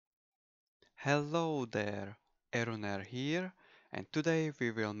Hello there, Eruner here, and today we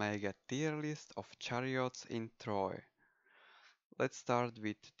will make a tier list of chariots in Troy. Let's start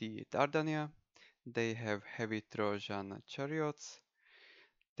with the Dardania. They have heavy Trojan chariots.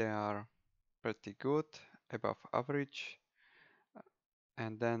 They are pretty good, above average.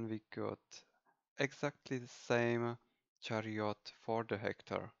 And then we got exactly the same chariot for the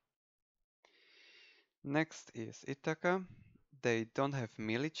Hector. Next is Ithaca. They don't have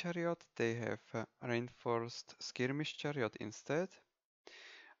melee chariot, they have reinforced skirmish chariot instead.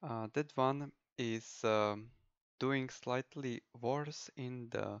 That one is doing slightly worse in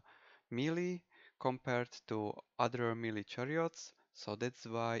the melee compared to other melee chariots, so that's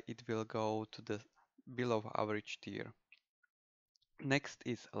why it will go to the below average tier. Next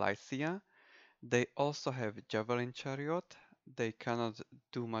is Lycia. They also have javelin chariot. They cannot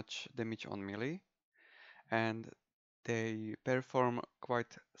do much damage on melee, and they perform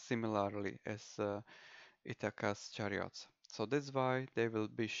quite similarly as Ithaca's chariots. So that's why they will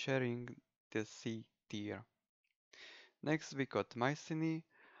be sharing the C tier. Next we got Mycenae,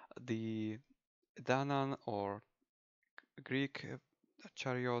 the Danaan or Greek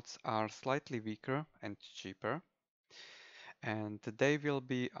chariots are slightly weaker and cheaper, and they will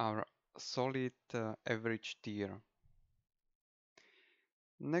be our solid average tier.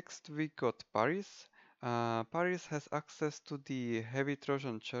 Next we got Paris. Paris has access to the heavy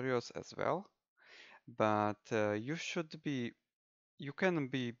Trojan chariots as well, but you can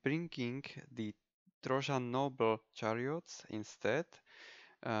be bringing the Trojan noble chariots instead,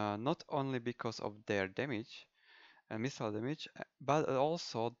 not only because of their damage and missile damage, but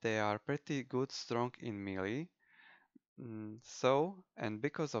also they are pretty good strong in melee. And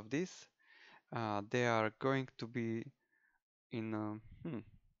because of this, they are going to be in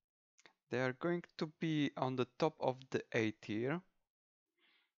they are going to be on the top of the A tier.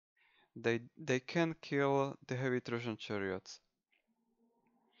 They can kill the heavy Trojan chariots.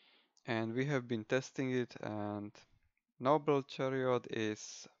 And we have been testing it, and Noble Chariot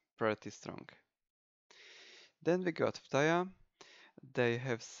is pretty strong. Then we got Ptaya. They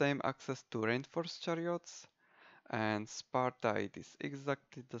have same access to reinforced chariots, and Sparta it is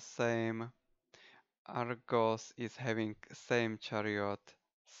exactly the same. Argos is having same chariot,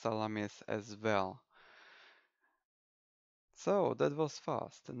 Salamis as well. So that was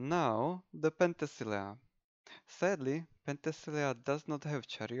fast. Now the Penthesilea. Sadly, Penthesilea does not have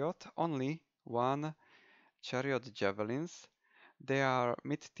chariot, only one chariot javelins. They are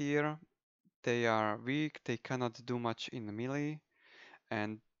mid-tier, they are weak, they cannot do much in melee,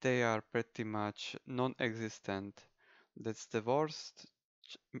 and they are pretty much non-existent. That's the worst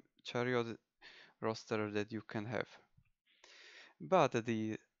chariot roster that you can have. But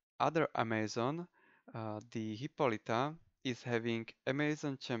the other Amazon, the Hippolyta, is having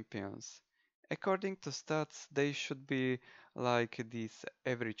Amazon champions. According to stats, they should be like this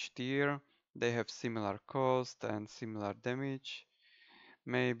average tier. They have similar cost and similar damage.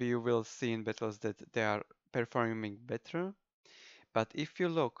 Maybe you will see in battles that they are performing better. But if you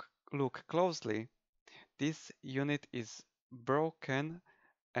look closely, this unit is broken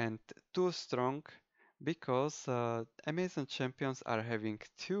and too strong because Amazon champions are having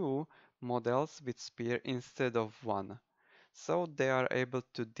two models with spear instead of one. So they are able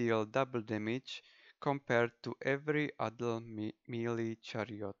to deal double damage compared to every other melee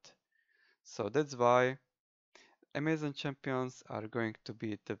chariot. So that's why Amazon champions are going to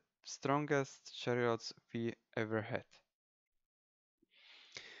be the strongest chariots we ever had.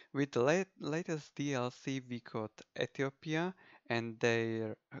 With the latest DLC, we got Ethiopia and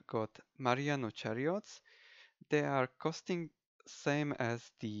they got Mariano chariots. They are costing same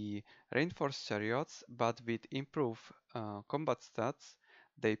as the reinforced chariots, but with improved combat stats.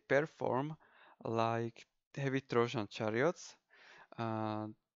 They perform like heavy Trojan chariots, uh,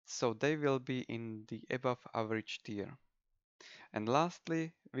 so they will be in the above average tier. And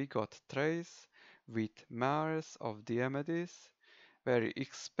lastly, we got Trace with Mares of Diomedes, very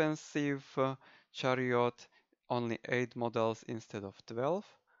expensive chariot, only 8 models instead of 12.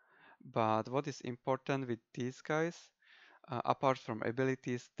 But what is important with these guys, apart from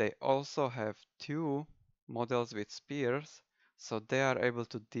abilities, they also have two models with spears, so they are able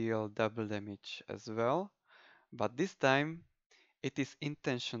to deal double damage as well. But this time it is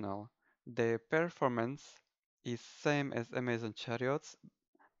intentional. Their performance is same as Amazon chariots,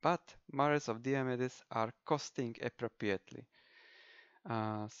 but Mares of Diomedes are costing appropriately.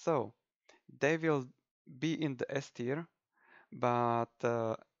 So they will be in the S tier, but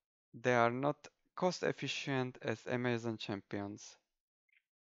they are not cost efficient as Amazon champions.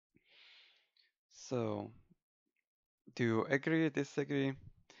 So, do you agree, disagree?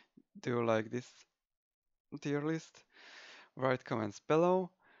 Do you like this tier list? Write comments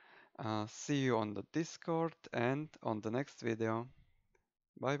below. See you on the Discord and on the next video.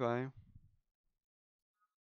 Bye bye.